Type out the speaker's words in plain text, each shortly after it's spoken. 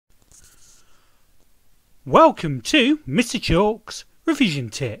Welcome to Mr. Chalk's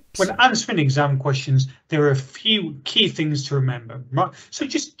Revision Tips. When answering exam questions, there are a few key things to remember, right? So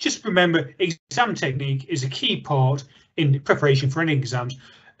just remember, exam technique is a key part in preparation for any exams,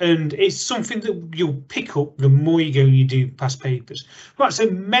 and it's something that you'll pick up the more you go and you do past papers. Right, so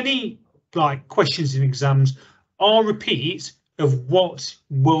many questions in exams are repeats of what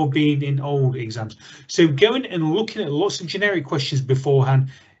will be in old exams. So going and looking at lots of generic questions beforehand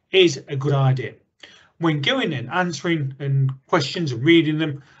is a good idea. When going and answering and questions and reading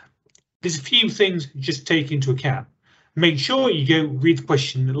them, there's a few things just take into account. Make sure you go read the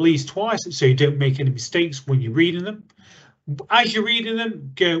question at least twice so you don't make any mistakes when you're reading them. As you're reading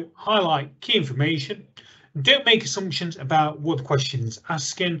them, go highlight key information. Don't make assumptions about what the question is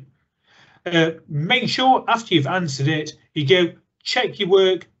asking. Make sure after you've answered it, you go check your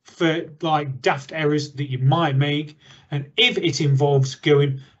work for daft errors that you might make. And if it involves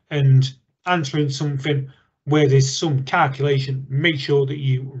going and answering something where there's some calculation, make sure that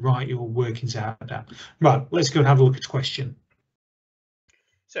you write your workings out down. Right, let's go and have a look at the question.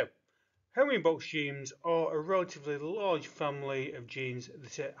 So, Homeobox genes are a relatively large family of genes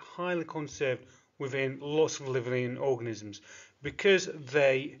that are highly conserved within lots of living organisms because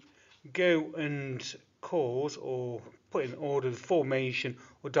they go and cause or put in order the formation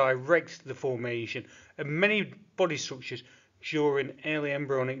or direct the formation of many body structures during early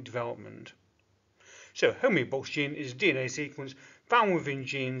embryonic development. So, Homeobox gene is a DNA sequence found within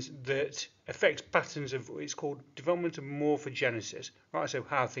genes that affects patterns of what's called developmental morphogenesis, right? So,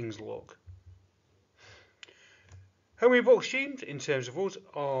 how things look. Homeobox genes, in terms of us,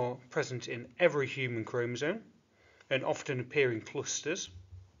 are present in every human chromosome and often appear in clusters.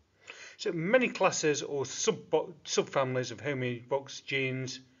 So, many classes or subfamilies of Homeobox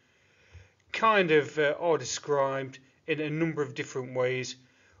genes are described in a number of different ways,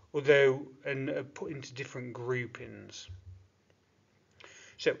 although are put into different groupings.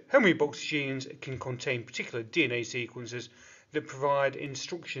 So Homeobox genes can contain particular DNA sequences that provide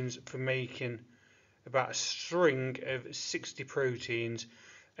instructions for making about a string of 60 proteins,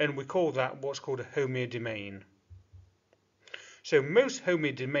 and we call that what's called a homeodomain. So most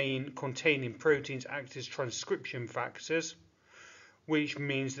homeodomain containing proteins act as transcription factors, which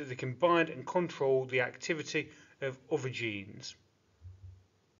means that they can bind and control the activity of other genes.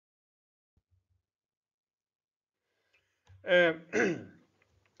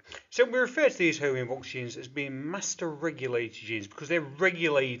 So we refer to these Homeobox genes as being master regulator genes because they're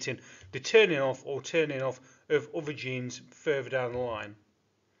regulating the turning off or turning off of other genes further down the line.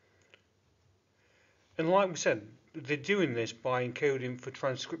 And like we said, they're doing this by encoding for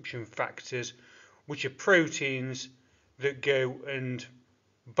transcription factors, which are proteins that go and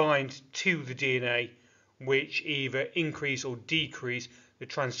bind to the DNA, which either increase or decrease the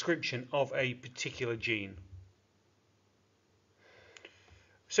transcription of a particular gene.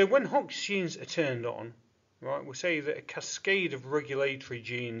 So when Hox genes are turned on, right, we'll say that a cascade of regulatory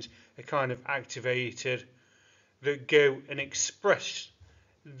genes are kind of activated that go and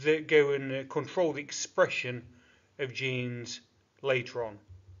control the expression of genes later on.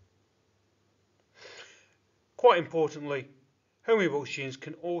 Quite importantly, Homeobox genes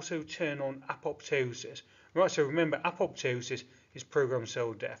can also turn on apoptosis. Right, so remember, apoptosis is programmed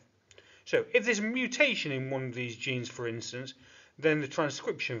cell death. So if there's a mutation in one of these genes, for instance, then the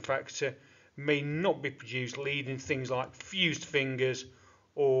transcription factor may not be produced, leading to things like fused fingers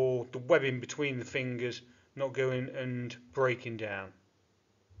or the webbing between the fingers not going and breaking down.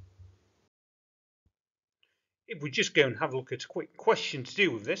 If we just go and have a look at a quick question to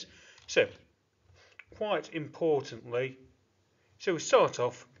do with this, so quite importantly, so we start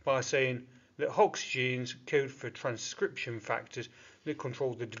off by saying that Hox genes code for transcription factors that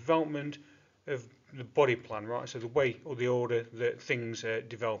control the development of the body plan, right? So the way or the order that things are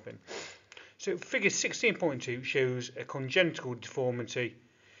developing. So figure 16.2 shows a congenital deformity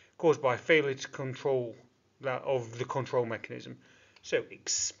caused by failure to control that of the control mechanism. So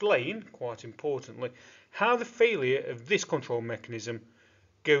explain, quite importantly, how the failure of this control mechanism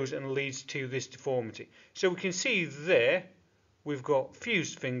goes and leads to this deformity. So we can see there we've got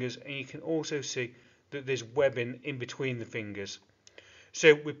fused fingers, and you can also see that there's webbing in between the fingers.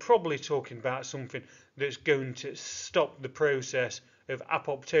 So we're probably talking about something that's going to stop the process of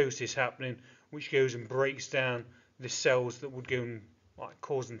apoptosis happening, which goes and breaks down the cells that would go and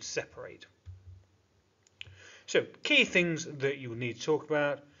cause them to separate. So key things that you'll need to talk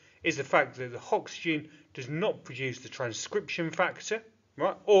about is the fact that the Hox gene does not produce the transcription factor,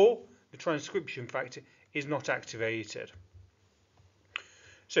 right? Or the transcription factor is not activated.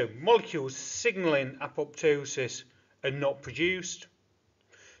 So molecules signaling apoptosis are not produced.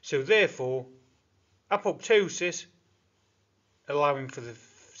 So therefore, Apoptosis, allowing for the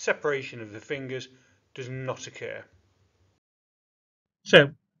separation of the fingers, does not occur.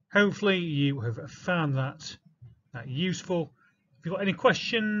 So hopefully you have found that useful. If you've got any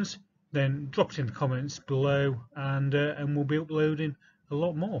questions, then drop it in the comments below, and we'll be uploading a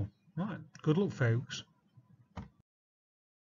lot more. Right, good luck, folks.